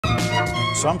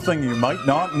Something you might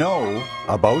not know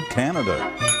about Canada.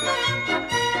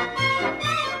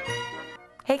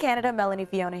 Hey Canada, Melanie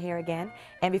Fiona here again.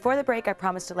 And before the break, I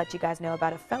promised to let you guys know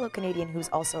about a fellow Canadian who's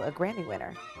also a Grammy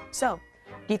winner. So,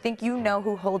 do you think you know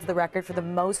who holds the record for the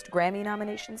most Grammy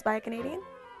nominations by a Canadian?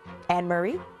 Anne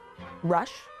Murray?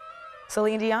 Rush?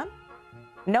 Celine Dion?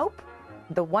 Nope.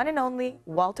 The one and only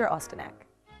Walter Ostanek.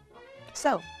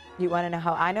 So, you want to know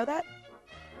how I know that?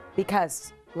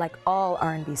 Because, like all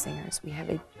R&B singers, we have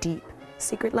a deep,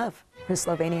 secret love for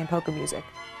Slovenian polka music.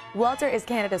 Walter is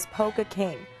Canada's polka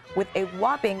king. With a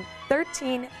whopping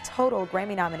 13 total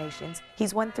Grammy nominations,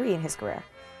 he's won 3 in his career.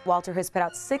 Walter has put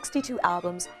out 62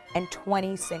 albums and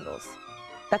 20 singles.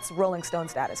 That's Rolling Stone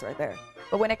status right there.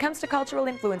 But when it comes to cultural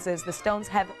influences, the Stones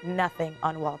have nothing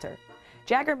on Walter.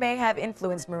 Jagger may have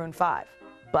influenced Maroon 5,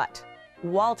 but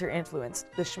Walter influenced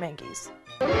the Schmankies.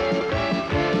 2,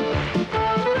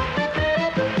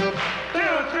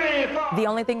 3, 4. The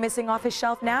only thing missing off his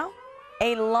shelf now?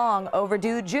 A long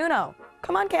overdue Juno.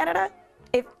 Come on, Canada.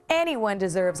 If anyone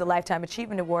deserves a Lifetime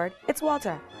Achievement Award, it's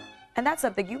Walter. And that's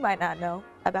something you might not know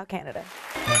about Canada.